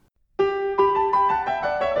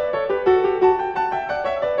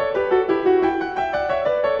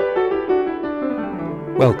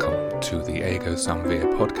Welcome to the Ego Samvir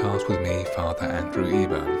podcast with me, Father Andrew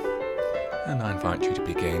Eburn, and I invite you to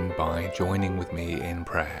begin by joining with me in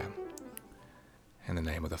prayer. In the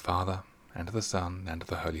name of the Father, and of the Son, and of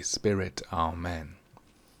the Holy Spirit, Amen.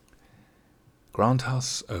 Grant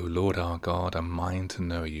us, O Lord our God, a mind to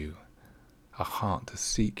know you, a heart to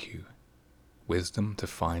seek you, wisdom to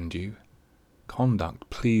find you, conduct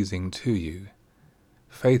pleasing to you,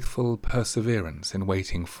 faithful perseverance in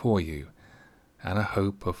waiting for you, and a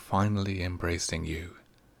hope of finally embracing you.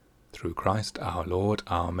 Through Christ our Lord,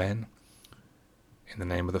 Amen. In the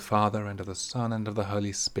name of the Father, and of the Son, and of the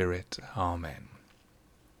Holy Spirit, Amen.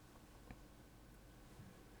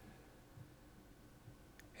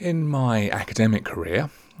 In my academic career,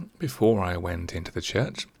 before I went into the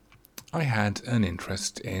church, I had an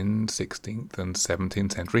interest in 16th and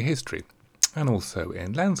 17th century history, and also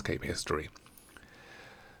in landscape history.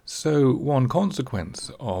 So one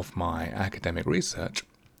consequence of my academic research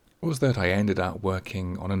was that I ended up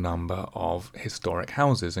working on a number of historic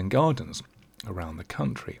houses and gardens around the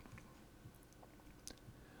country.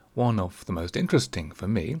 One of the most interesting for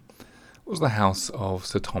me was the house of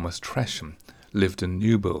Sir Thomas Tresham, Lyveden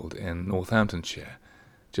Newbold in Northamptonshire,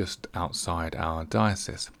 just outside our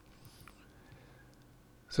diocese.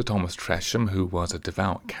 Sir Thomas Tresham, who was a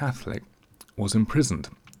devout Catholic, was imprisoned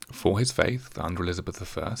for his faith under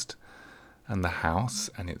Elizabeth I, and the house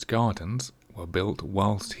and its gardens were built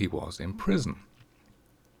whilst he was in prison.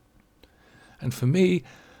 And for me,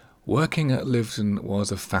 working at Lyveden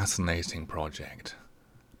was a fascinating project,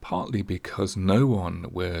 partly because no one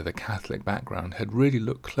with a Catholic background had really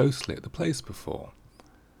looked closely at the place before.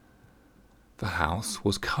 The house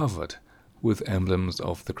was covered with emblems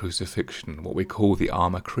of the crucifixion, what we call the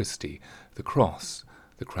Arma Christi, the cross,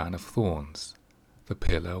 the crown of thorns, the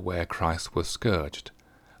pillar where Christ was scourged,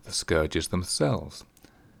 the scourges themselves,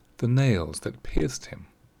 the nails that pierced him,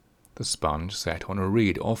 the sponge set on a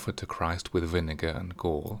reed offered to Christ with vinegar and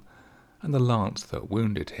gall, and the lance that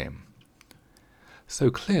wounded him. So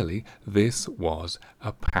clearly this was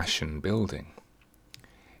a passion building.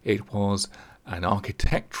 It was an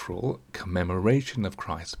architectural commemoration of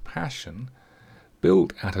Christ's passion,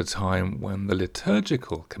 built at a time when the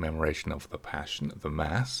liturgical commemoration of the Passion, the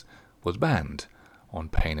Mass, was banned on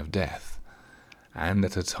pain of death, and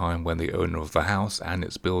at a time when the owner of the house and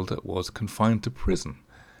its builder was confined to prison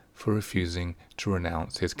for refusing to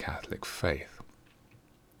renounce his Catholic faith.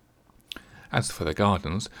 As for the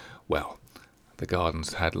gardens, well, the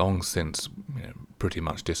gardens had long since pretty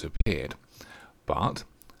much disappeared, but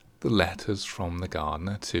the letters from the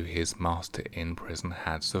gardener to his master in prison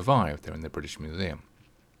had survived. They're in the British Museum.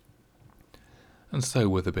 And so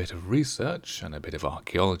with a bit of research and a bit of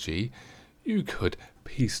archaeology, you could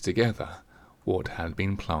piece together what had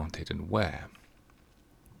been planted and where.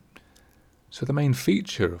 So the main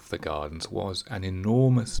feature of the gardens was an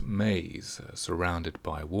enormous maze surrounded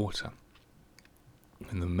by water.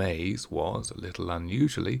 And the maze was, a little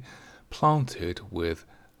unusually, planted with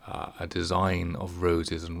a design of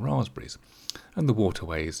roses and raspberries, and the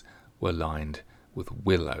waterways were lined with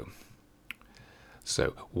willow.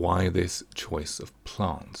 So why this choice of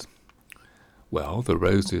plants? Well, the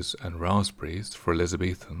roses and raspberries for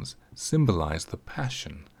Elizabethans symbolize the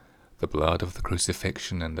Passion, the blood of the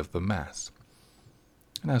crucifixion and of the Mass.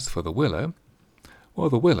 And as for the willow, well,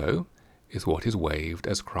 the willow is what is waved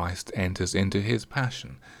as Christ enters into his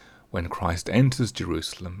Passion, when Christ enters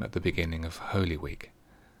Jerusalem at the beginning of Holy Week.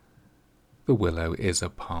 The willow is a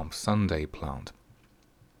Palm Sunday plant.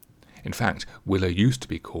 In fact, willow used to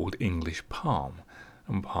be called English palm,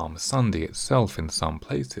 and Palm Sunday itself in some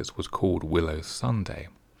places was called Willow Sunday.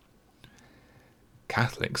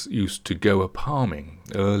 Catholics used to go a-palming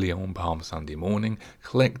early on Palm Sunday morning,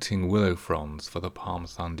 collecting willow fronds for the Palm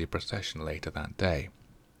Sunday procession later that day.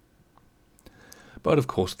 But of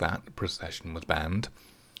course that procession was banned,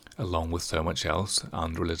 along with so much else,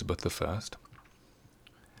 under Elizabeth I.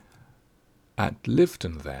 At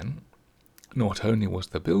Lyveden, then, not only was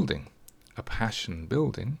the building a Passion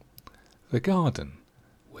building, the garden,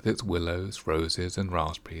 with its willows, roses and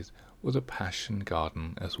raspberries, was a Passion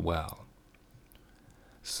garden as well.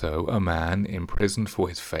 So a man imprisoned for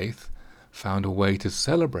his faith found a way to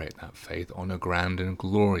celebrate that faith on a grand and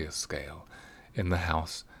glorious scale in the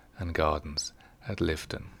house and gardens at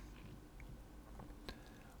Lyveden.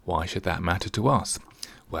 Why should that matter to us?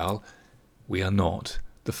 Well, we are not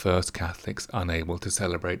the first Catholics unable to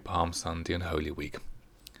celebrate Palm Sunday and Holy Week.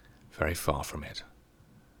 Very far from it.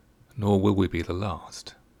 Nor will we be the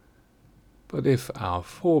last. But if our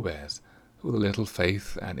forebears, with a little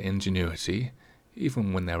faith and ingenuity,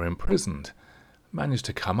 even when they were imprisoned, managed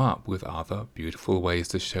to come up with other beautiful ways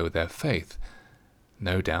to show their faith,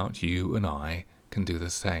 No doubt you and I can do the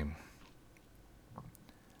same.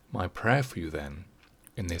 My prayer for you then,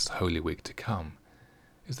 in this Holy Week to come,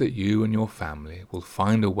 is that you and your family will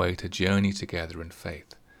find a way to journey together in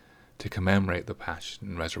faith, to commemorate the passion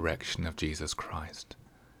and resurrection of Jesus Christ.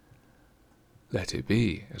 Let it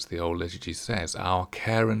be, as the old liturgy says, our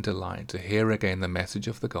care and delight to hear again the message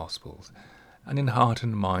of the Gospels, and in heart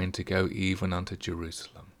and mind to go even unto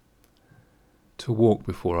Jerusalem, to walk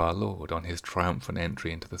before our Lord on his triumphant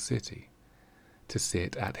entry into the city, to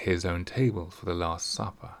sit at his own table for the Last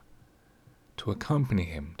Supper, to accompany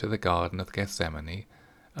him to the Garden of Gethsemane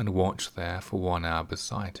and watch there for 1 hour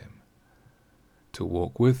beside him, to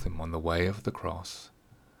walk with him on the way of the cross,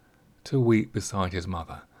 to weep beside his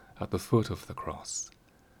mother at the foot of the cross,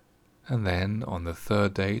 and then on the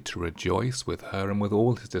third day to rejoice with her and with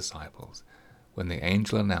all his disciples when the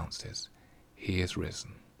angel announces, he is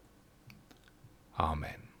risen.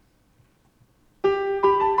 Amen.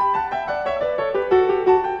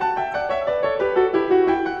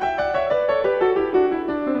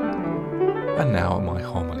 And now my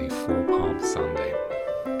homily for Palm Sunday,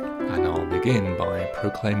 and I'll begin by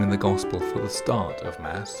proclaiming the Gospel for the start of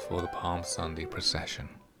Mass for the Palm Sunday procession.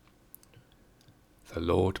 The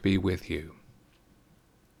Lord be with you.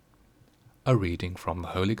 A reading from the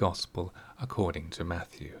Holy Gospel according to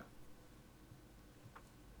Matthew.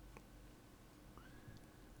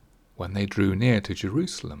 When they drew near to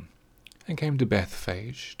Jerusalem and came to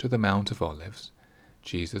Bethphage, to the Mount of Olives,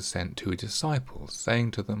 Jesus sent 2 disciples,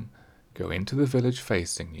 saying to them, Go into the village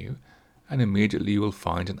facing you, and immediately you will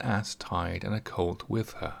find an ass tied and a colt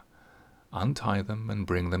with her. Untie them and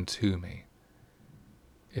bring them to me.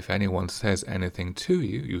 If anyone says anything to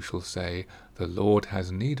you, you shall say, The Lord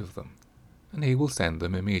has need of them, and he will send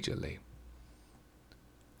them immediately.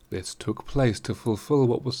 This took place to fulfill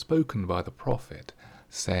what was spoken by the prophet,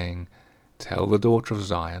 saying, Tell the daughter of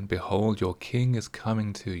Zion, Behold, your king is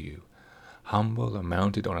coming to you, humble and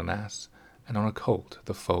mounted on an ass, and on a colt,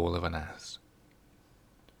 the foal of an ass.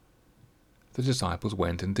 The disciples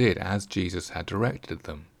went and did as Jesus had directed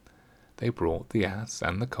them. They brought the ass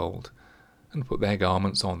and the colt, and put their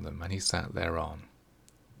garments on them, and he sat thereon.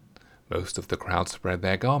 Most of the crowd spread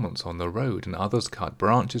their garments on the road, and others cut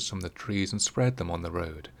branches from the trees and spread them on the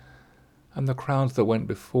road. And the crowds that went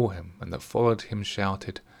before him and that followed him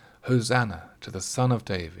shouted, Hosanna to the Son of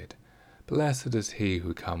David! Blessed is he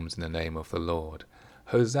who comes in the name of the Lord!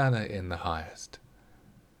 Hosanna in the highest!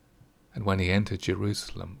 And when he entered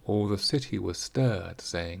Jerusalem, all the city was stirred,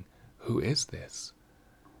 saying, Who is this?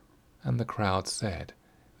 And the crowd said,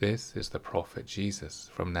 This is the prophet Jesus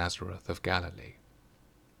from Nazareth of Galilee.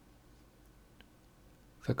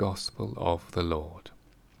 The Gospel of the Lord.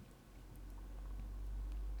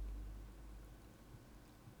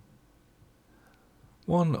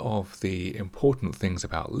 One of the important things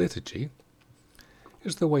about liturgy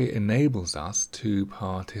is the way it enables us to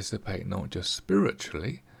participate not just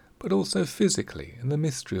spiritually, but also physically in the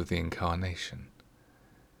mystery of the Incarnation.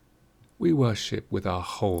 We worship with our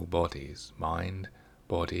whole bodies, mind,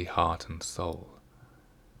 body, heart and soul.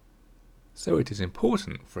 So it is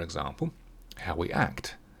important, for example, how we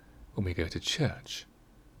act when we go to church.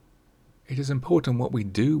 It is important what we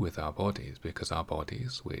do with our bodies, because our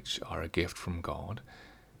bodies, which are a gift from God,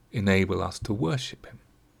 enable us to worship him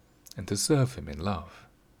and to serve him in love.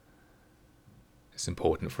 It's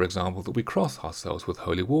important, for example, that we cross ourselves with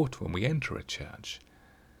holy water when we enter a church.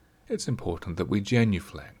 It's important that we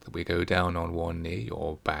genuflect, that we go down on one knee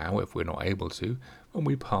or bow if we're not able to when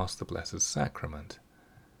we pass the Blessed Sacrament.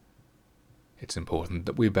 It's important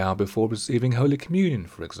that we bow before receiving Holy Communion,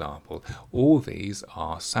 for example. All these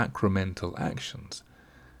are sacramental actions,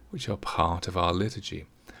 which are part of our liturgy,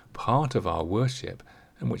 part of our worship,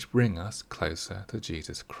 and which bring us closer to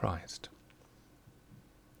Jesus Christ.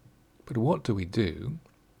 But what do we do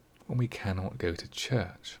when we cannot go to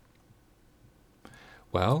church?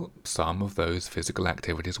 Well, some of those physical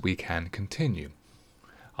activities we can continue.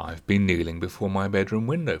 I've been kneeling before my bedroom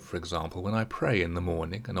window, for example, when I pray in the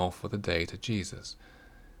morning and offer the day to Jesus.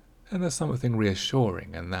 And there's something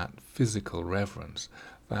reassuring in that physical reverence,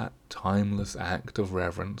 that timeless act of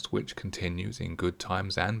reverence which continues in good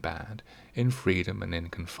times and bad, in freedom and in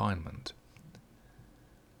confinement.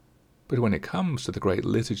 But when it comes to the great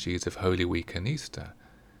liturgies of Holy Week and Easter,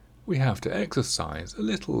 we have to exercise a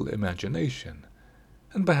little imagination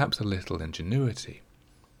and perhaps a little ingenuity.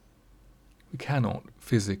 We cannot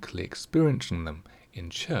physically experience them in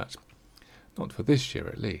church, not for this year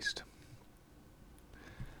at least.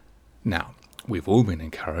 Now, we've all been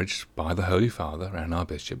encouraged by the Holy Father and our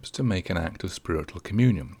bishops to make an act of spiritual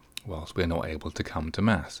communion whilst we're not able to come to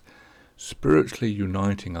Mass. spiritually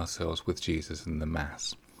uniting ourselves with Jesus in the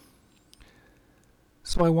Mass.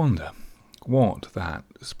 So I wonder what that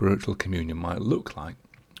spiritual communion might look like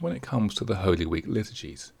when it comes to the Holy Week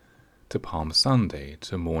liturgies, to Palm Sunday,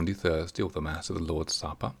 to Maundy Thursday or the Mass of the Lord's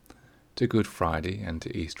Supper, to Good Friday and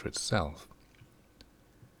to Easter itself.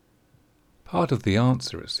 Part of the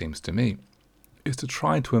answer, it seems to me, is to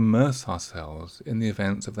try to immerse ourselves in the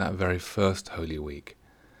events of that very first Holy Week,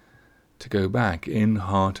 to go back in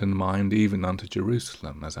heart and mind even unto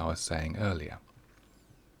Jerusalem, as I was saying earlier.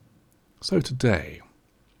 So today,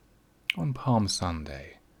 on Palm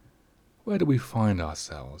Sunday, where do we find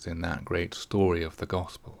ourselves in that great story of the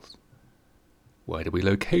Gospels? Where do we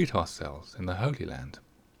locate ourselves in the Holy Land?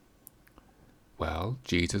 Well,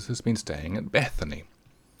 Jesus has been staying at Bethany,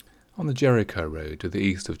 on the Jericho road to the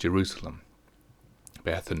east of Jerusalem.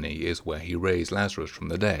 Bethany is where he raised Lazarus from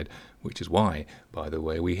the dead, which is why, by the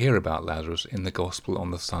way, we hear about Lazarus in the Gospel on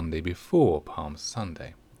the Sunday before Palm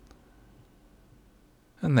Sunday.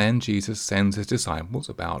 And then Jesus sends his disciples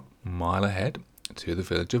about a mile ahead to the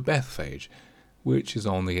village of Bethphage, which is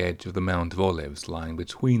on the edge of the Mount of Olives, lying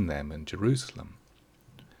between them and Jerusalem.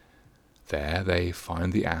 There they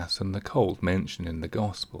find the ass and the colt mentioned in the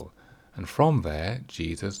Gospel, and from there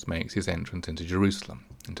Jesus makes his entrance into Jerusalem,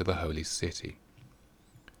 into the holy city.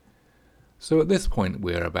 So at this point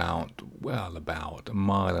we're about a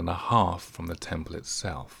mile and a half from the temple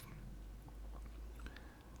itself.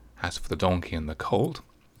 As for the donkey and the colt,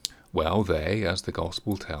 well, they, as the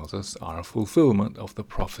Gospel tells us, are a fulfillment of the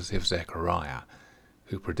prophecy of Zechariah,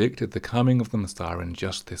 who predicted the coming of the Messiah in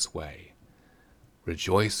just this way.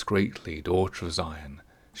 Rejoice greatly, daughter of Zion.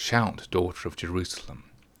 Shout, daughter of Jerusalem.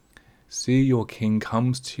 See, your king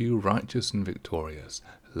comes to you righteous and victorious,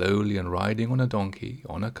 lowly and riding on a donkey,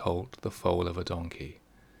 on a colt, the foal of a donkey.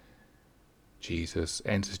 Jesus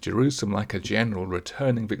enters Jerusalem like a general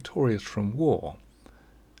returning victorious from war,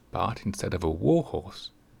 but instead of a war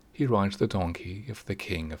horse, he rides the donkey of the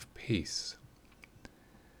King of Peace.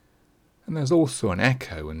 And there's also an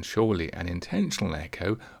echo, and surely an intentional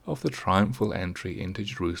echo, of the triumphal entry into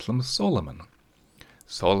Jerusalem of Solomon.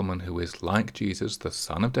 Solomon, who is like Jesus, the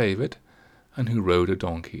son of David, and who rode a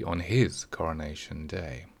donkey on his coronation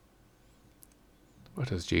day.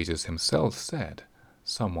 But as Jesus himself said,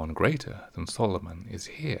 someone greater than Solomon is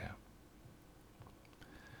here.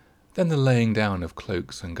 Then the laying down of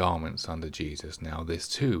cloaks and garments under Jesus. Now this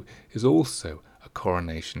too is also a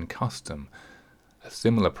coronation custom. A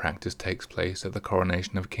similar practice takes place at the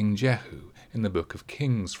coronation of King Jehu in the Book of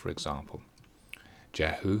Kings, for example.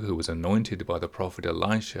 Jehu, who was anointed by the prophet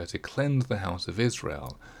Elisha to cleanse the house of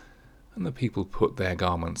Israel, and the people put their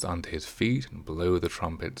garments under his feet and blow the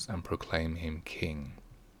trumpets and proclaim him king.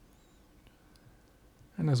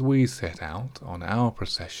 And as we set out on our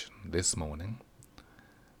procession this morning,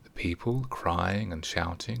 the people crying and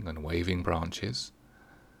shouting and waving branches,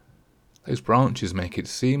 those branches make it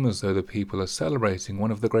seem as though the people are celebrating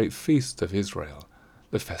one of the great feasts of Israel,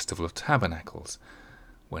 the Festival of Tabernacles,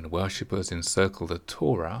 when worshippers encircle the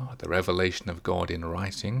Torah, the revelation of God in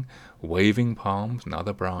writing, waving palms and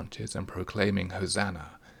other branches and proclaiming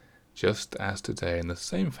Hosanna, just as today in the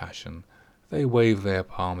same fashion they wave their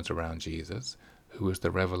palms around Jesus, who is the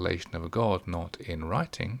revelation of God not in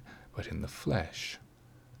writing, but in the flesh.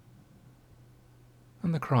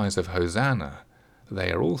 And the cries of Hosanna, they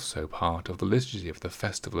are also part of the liturgy of the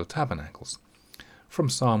Festival of Tabernacles. From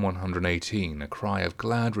Psalm 118, a cry of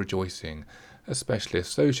glad rejoicing, especially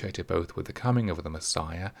associated both with the coming of the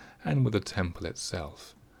Messiah and with the temple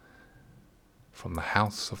itself. From the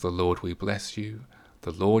house of the Lord we bless you.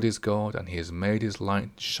 The Lord is God, and he has made his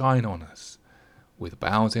light shine on us. With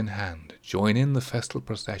boughs in hand, join in the festal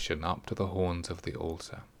procession up to the horns of the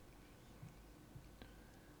altar.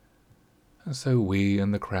 And so we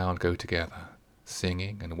and the crowd go together,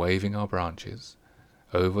 singing and waving our branches,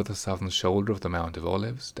 over the southern shoulder of the Mount of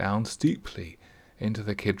Olives, down steeply into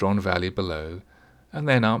the Kidron Valley below, and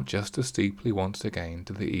then up just as steeply once again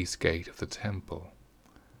to the east gate of the temple.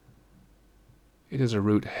 It is a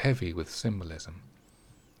route heavy with symbolism.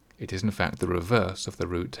 It is in fact the reverse of the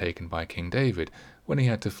route taken by King David when he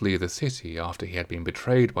had to flee the city after he had been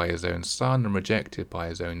betrayed by his own son and rejected by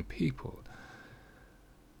his own people.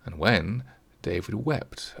 And when David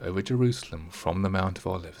wept over Jerusalem from the Mount of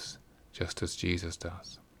Olives, just as Jesus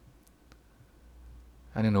does.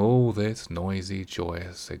 And in all this noisy,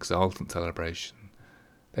 joyous, exultant celebration,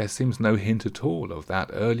 there seems no hint at all of that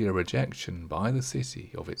earlier rejection by the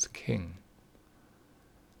city of its king.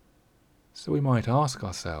 So we might ask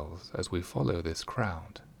ourselves as we follow this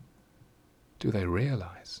crowd, do they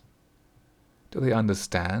realize? Do they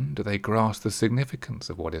understand? Do they grasp the significance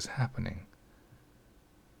of what is happening?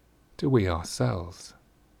 do we ourselves.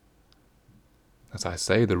 As I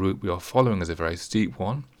say, the route we are following is a very steep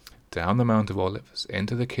one, down the Mount of Olives,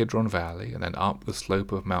 into the Kidron Valley, and then up the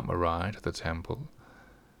slope of Mount Moriah to the temple.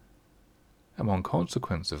 And one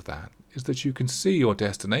consequence of that is that you can see your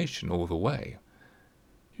destination all the way.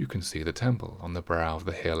 You can see the temple on the brow of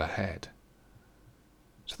the hill ahead.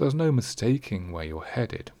 So there's no mistaking where you're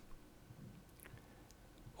headed.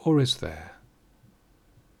 Or is there?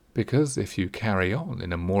 Because if you carry on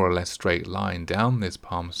in a more or less straight line down this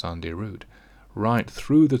Palm Sunday route, right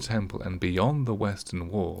through the temple and beyond the western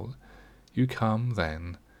wall, you come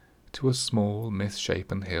then to a small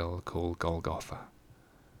misshapen hill called Golgotha,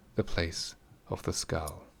 the place of the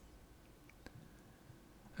skull.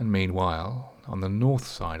 And meanwhile, on the north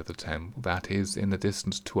side of the temple, that is, in the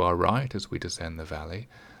distance to our right as we descend the valley,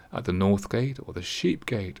 at the north gate or the sheep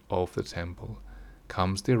gate of the temple,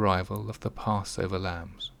 comes the arrival of the Passover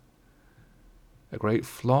lambs. A great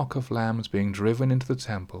flock of lambs being driven into the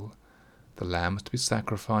temple, the lambs to be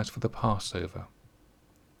sacrificed for the Passover.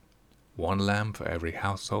 One lamb for every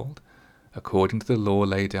household, according to the law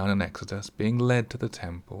laid down in Exodus, being led to the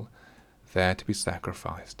temple, there to be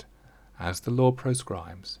sacrificed, as the law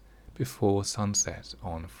prescribes, before sunset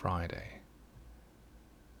on Friday.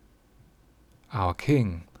 Our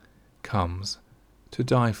King comes to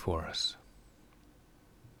die for us.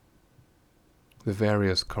 The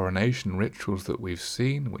various coronation rituals that we've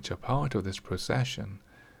seen, which are part of this procession,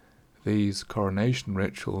 these coronation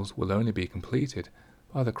rituals will only be completed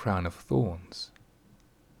by the crown of thorns.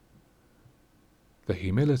 The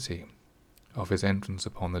humility of his entrance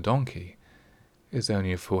upon the donkey is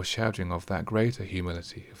only a foreshadowing of that greater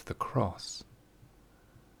humility of the cross.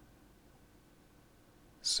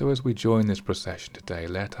 So as we join this procession today,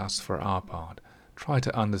 let us, for our part, try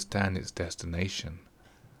to understand its destination.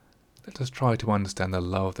 Let us try to understand the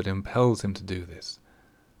love that impels him to do this,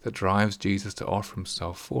 that drives Jesus to offer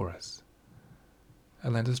himself for us.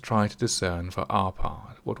 And let us try to discern for our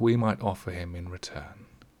part what we might offer him in return.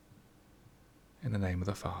 In the name of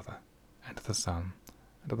the Father, and of the Son,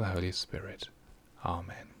 and of the Holy Spirit.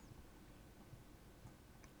 Amen.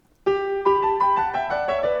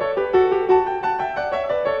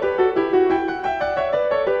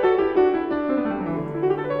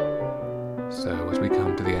 So as we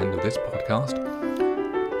come to the end of this podcast,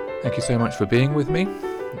 thank you so much for being with me.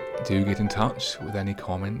 Do get in touch with any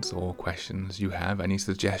comments or questions you have, any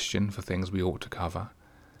suggestion for things we ought to cover.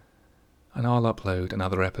 And I'll upload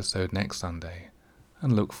another episode next Sunday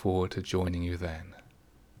and look forward to joining you then.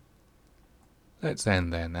 Let's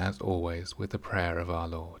end then, as always, with the prayer of our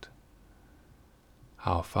Lord.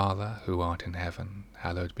 Our Father, who art in heaven,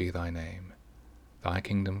 hallowed be thy name. Thy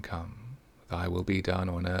kingdom come, thy will be done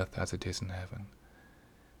on earth as it is in heaven.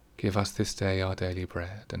 Give us this day our daily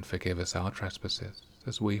bread, and forgive us our trespasses,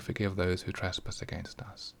 as we forgive those who trespass against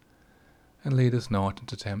us. And lead us not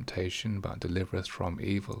into temptation, but deliver us from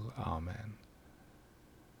evil. Amen.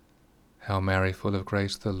 Hail Mary, full of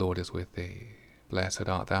grace, the Lord is with thee. Blessed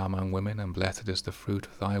art thou among women, and blessed is the fruit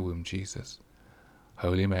of thy womb, Jesus.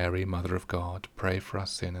 Holy Mary, Mother of God, pray for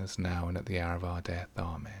us sinners, now and at the hour of our death.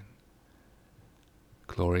 Amen.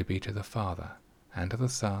 Glory be to the Father, and to the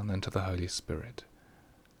Son, and to the Holy Spirit,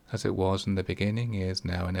 as it was in the beginning, is,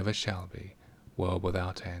 now, and ever shall be, world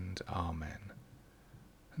without end. Amen.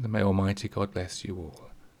 And may Almighty God bless you all,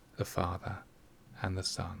 the Father, and the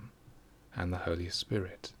Son, and the Holy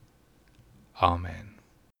Spirit. Amen.